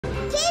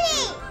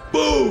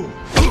Boom!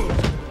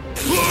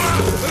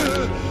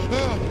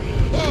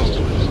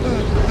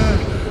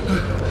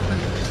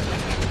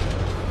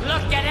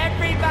 Look at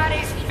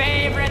everybody's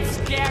favorite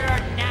scarer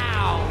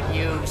now,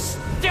 you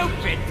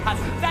stupid,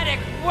 pathetic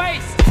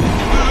waste!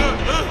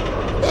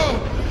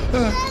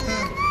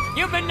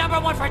 You've been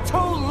 #1 for too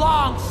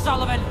long,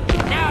 Sullivan.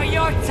 Now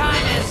your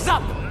time is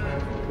up.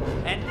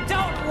 And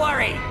don't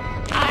worry,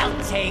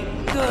 I'll take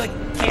good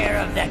care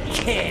of the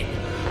kid.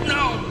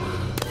 No!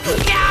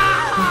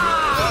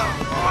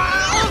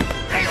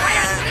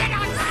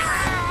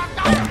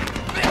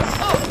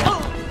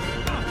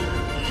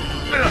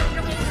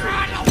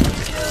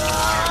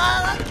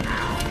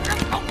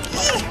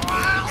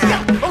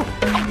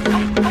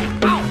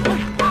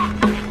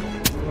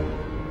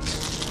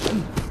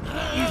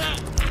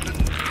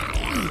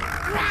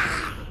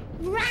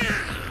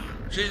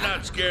 She's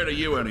not scared of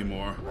you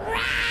anymore.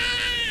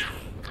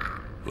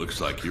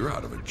 Looks like you're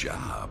out of a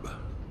job.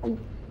 All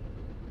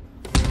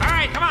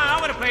right, come on,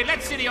 over the plate.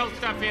 Let's see the old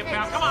stuff here,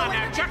 pal. Come on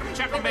now, chuck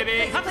him,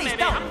 baby. Hum, Please,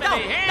 baby, no, hum, no,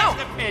 baby. Here's no.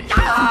 the pitch. And he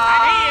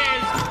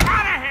is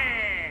out of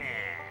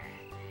here.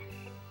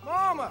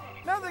 Mama,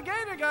 another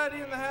gator got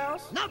in the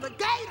house. Another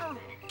gator?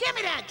 Give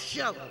me that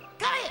sugar.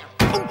 Come here.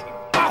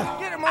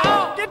 Get him,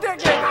 Mama. Get that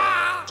gator.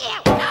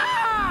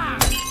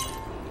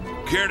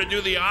 Care to do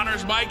the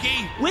honors,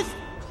 Mikey? With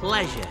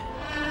pleasure.